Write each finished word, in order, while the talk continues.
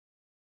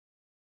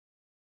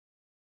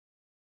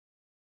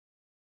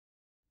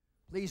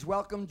Please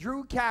welcome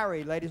Drew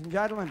Carey, ladies and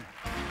gentlemen.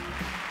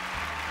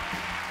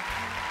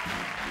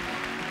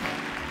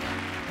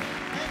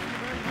 Thank you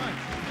very much.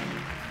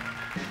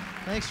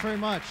 Thanks very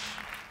much.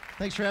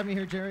 Thanks for having me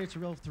here, Jerry. It's a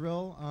real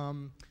thrill.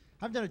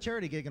 I've done a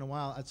charity gig in a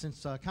while.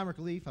 Since Comic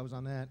Relief, I was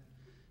on that.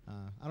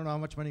 I don't know how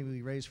much money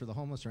we raised for the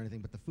homeless or anything,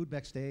 but the food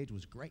backstage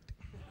was great.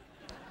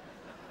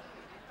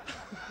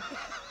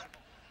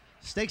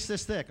 Steaks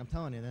this thick, I'm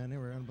telling you, they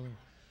were unbelievable.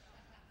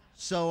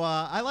 So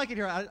I like it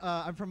here.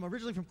 I'm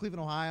originally from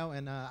Cleveland, Ohio,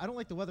 and I don't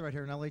like the weather right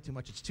here in LA too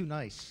much. It's too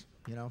nice,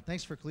 you know.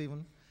 Thanks for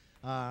Cleveland.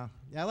 Yeah,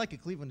 I like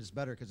it. Cleveland is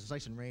better because it's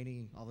nice and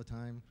rainy all the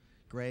time,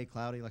 gray,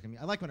 cloudy.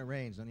 I like when it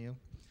rains, don't you?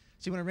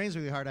 See, when it rains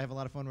really hard, I have a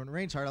lot of fun. When it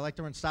rains hard, I like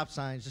to run stop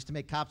signs just to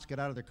make cops get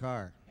out of their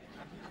car.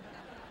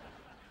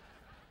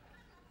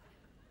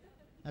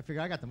 I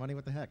figure I got the money.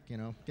 What the heck, you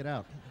know? Get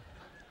out.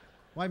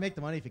 Why make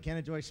the money if you can't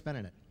enjoy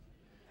spending it?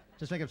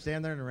 Just make them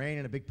stand there in the rain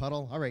in a big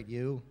puddle. All right,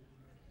 you.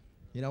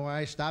 You know why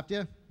I stopped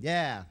you?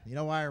 Yeah. You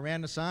know why I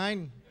ran the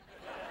sign?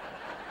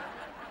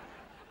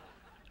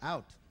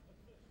 Out.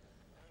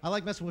 I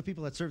like messing with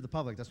people that serve the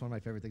public. That's one of my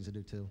favorite things to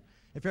do, too.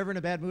 If you're ever in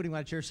a bad mood and you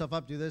want to cheer yourself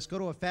up, do this. Go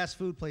to a fast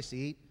food place to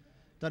eat.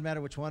 Doesn't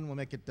matter which one. We'll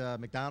make it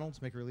McDonald's.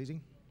 Make it real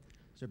easy.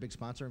 They're a big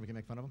sponsor, and we can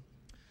make fun of them.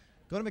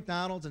 Go to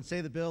McDonald's and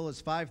say the bill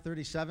is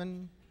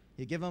 $5.37.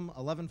 You give them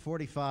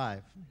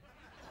 $11.45.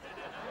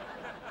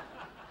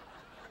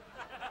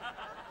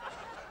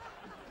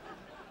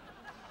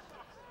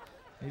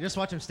 You just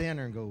watch them stand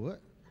there and go, what?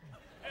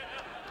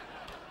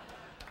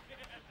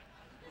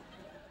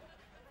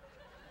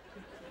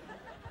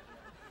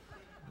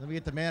 Let me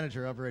get the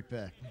manager. I'll be right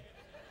back.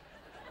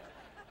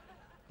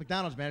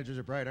 McDonald's managers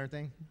are bright, aren't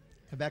they?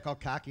 Come back all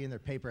cocky in their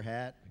paper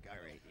hat. Like,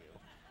 all right, you.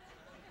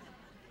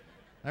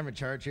 I'm in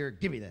charge here.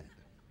 Give me that.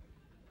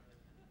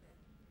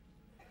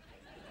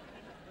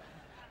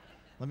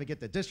 Let me get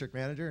the district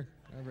manager.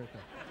 I'll be right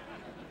back.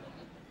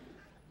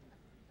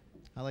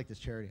 I like this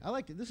charity. I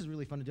like it. This is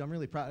really fun to do. I'm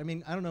really proud. I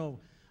mean, I don't know.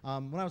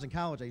 When I was in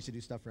college, I used to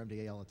do stuff for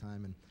MDA all the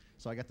time, and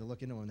so I got to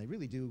look into them. They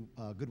really do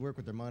good work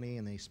with their money,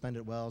 and they spend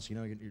it well. So, you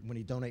know, when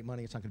you donate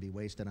money, it's not going to be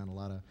wasted on a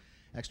lot of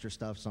extra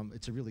stuff. So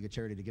it's a really good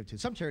charity to give to.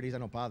 Some charities I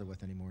don't bother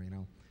with anymore, you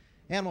know.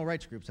 Animal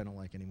rights groups I don't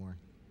like anymore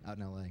out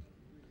in L.A.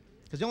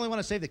 Because they only want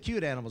to save the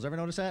cute animals. Ever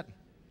notice that?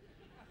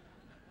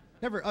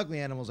 Never ugly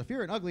animals. If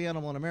you're an ugly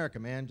animal in America,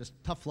 man, just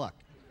tough luck.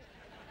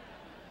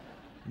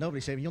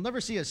 Nobody's saving. You'll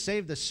never see a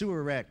Save the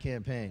Sewer Rat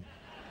campaign.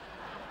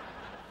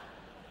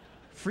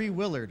 Free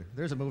Willard.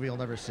 There's a movie you'll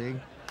never see.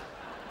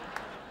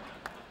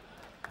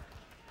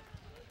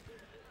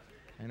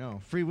 I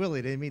know. Free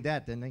Willy. They didn't mean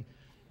that, didn't they?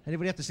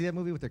 Anybody have to see that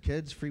movie with their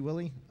kids? Free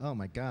Willy? Oh,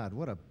 my God.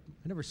 I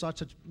never saw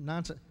such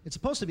nonsense. It's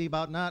supposed to be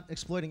about not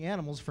exploiting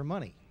animals for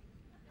money.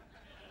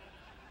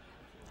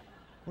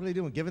 What are they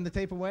doing? Giving the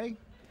tape away?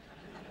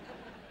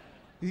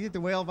 You think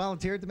the whale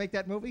volunteered to make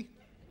that movie?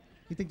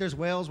 You think there's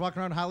whales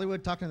walking around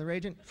Hollywood talking to their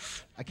agent?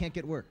 I can't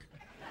get work.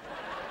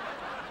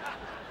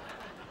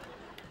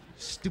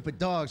 Stupid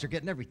dogs are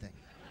getting everything.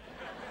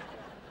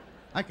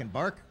 I can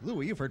bark.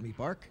 Louie, you've heard me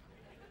bark.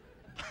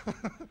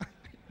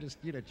 Just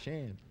get a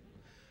chance.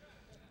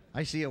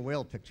 I see a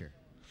whale picture.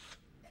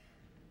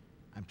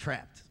 I'm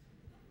trapped,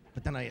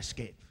 but then I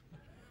escape.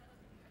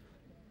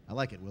 I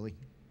like it, Willie.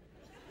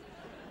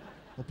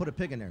 We'll put a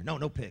pig in there.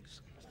 No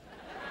pigs.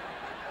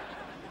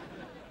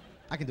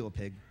 I can do a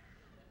pig.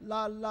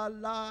 La, la,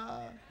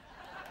 la.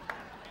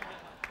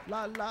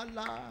 La, la,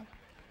 la.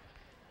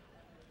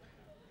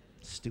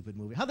 Stupid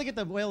movie. How'd they get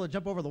the whale to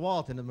jump over the wall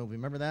at the end of the movie?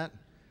 Remember that?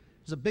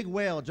 There's a big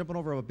whale jumping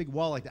over a big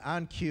wall like that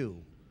on cue.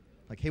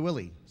 Like, hey,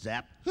 Willie,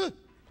 zap. Huh.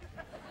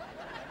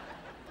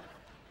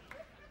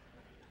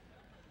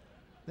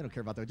 They don't care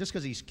about that. Just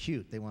because he's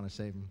cute, they want to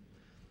save him.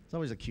 It's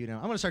always a cute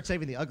animal. I'm going to start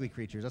saving the ugly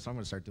creatures. That's what I'm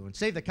going to start doing.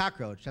 Save the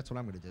cockroach. That's what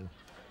I'm going to do.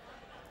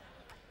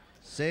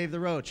 Save the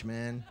roach,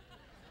 man.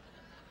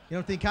 You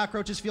don't think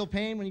cockroaches feel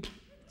pain when you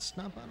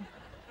stomp on them?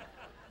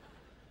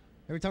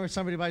 Every time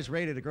somebody buys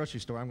Raid at a grocery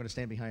store, I'm going to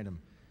stand behind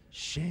them.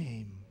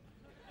 Shame.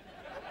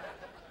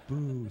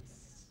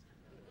 Boots.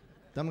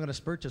 Then I'm going to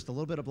spurt just a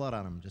little bit of blood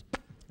on them. Just,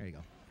 there you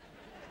go.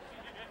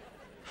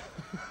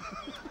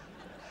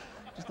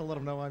 Just to let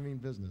them know I mean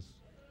business.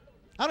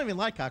 I don't even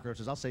like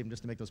cockroaches. I'll save them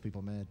just to make those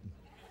people mad.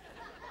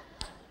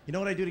 You know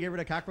what I do to get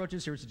rid of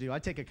cockroaches? Here's what to do. I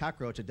take a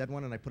cockroach, a dead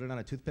one, and I put it on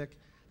a toothpick.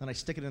 Then I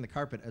stick it in the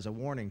carpet as a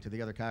warning to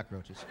the other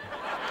cockroaches.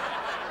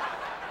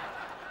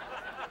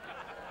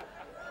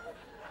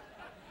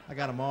 I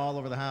got them all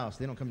over the house.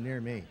 They don't come near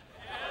me.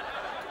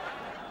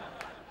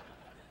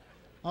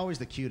 Always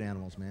the cute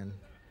animals, man.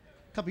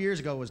 A couple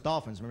years ago it was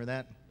dolphins. Remember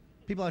that?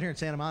 People out here in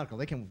Santa Monica,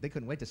 they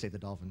couldn't wait to save the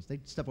dolphins.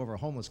 They'd step over a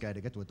homeless guy to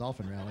get to a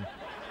dolphin rally.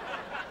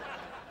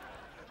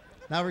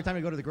 Now every time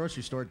you go to the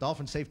grocery store,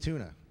 dolphins save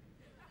tuna,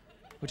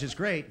 which is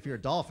great if you're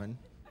a dolphin.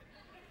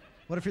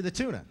 What if you're the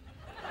tuna?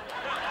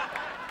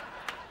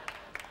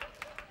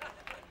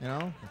 You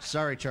know?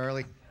 Sorry,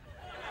 Charlie.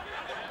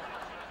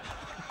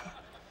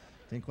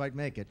 Didn't quite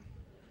make it.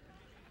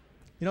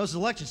 You know, it's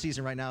election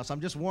season right now, so I'm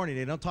just warning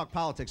you, don't talk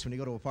politics when you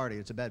go to a party.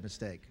 It's a bad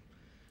mistake.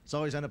 It's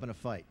always end up in a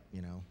fight,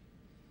 you know.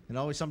 and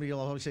always somebody will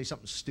always say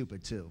something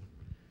stupid too.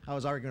 I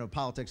was arguing about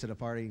politics at a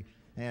party,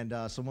 and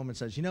some woman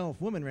says, you know,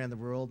 if women ran the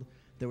world,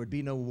 there would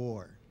be no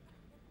war.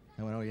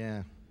 I went, oh yeah,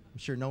 I'm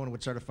sure no one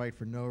would start a fight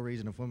for no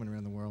reason if women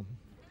ran the world.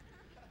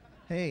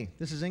 Hey,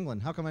 this is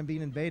England. How come I'm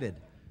being invaded?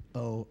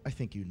 Oh, I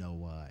think you know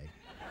why.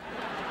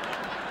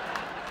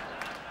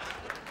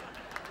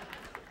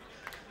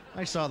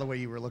 I saw the way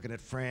you were looking at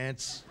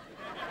France.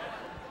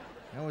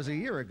 That was a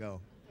year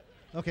ago.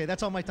 Okay,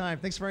 that's all my time.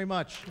 Thanks very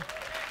much.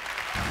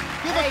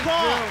 Give a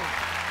call.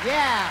 Drew.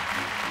 Yeah.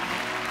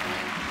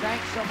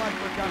 Thanks so much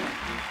for coming.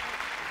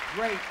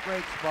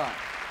 Great spot.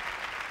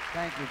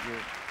 Thank you, Drew.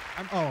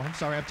 I'm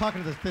sorry. I'm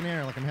talking to the thin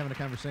air like I'm having a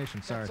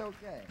conversation. Sorry. That's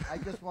okay. I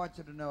just want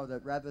you to know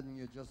that rather than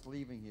you just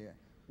leaving here,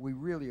 we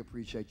really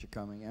appreciate you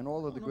coming and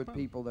all of the good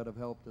people that have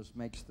helped us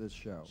makes this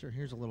show. Sure,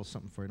 here's a little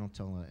something for you. Don't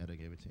tell Ed I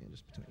gave it to you.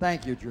 Just between.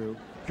 Thank you, Drew.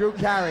 Drew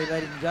Carey,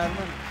 ladies and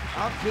gentlemen.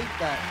 I'll keep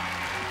that.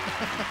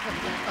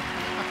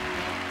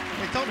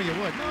 They told me you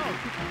would. No,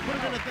 put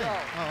it in a thing.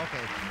 Oh,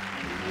 okay.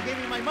 You gave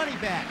me my money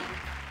back.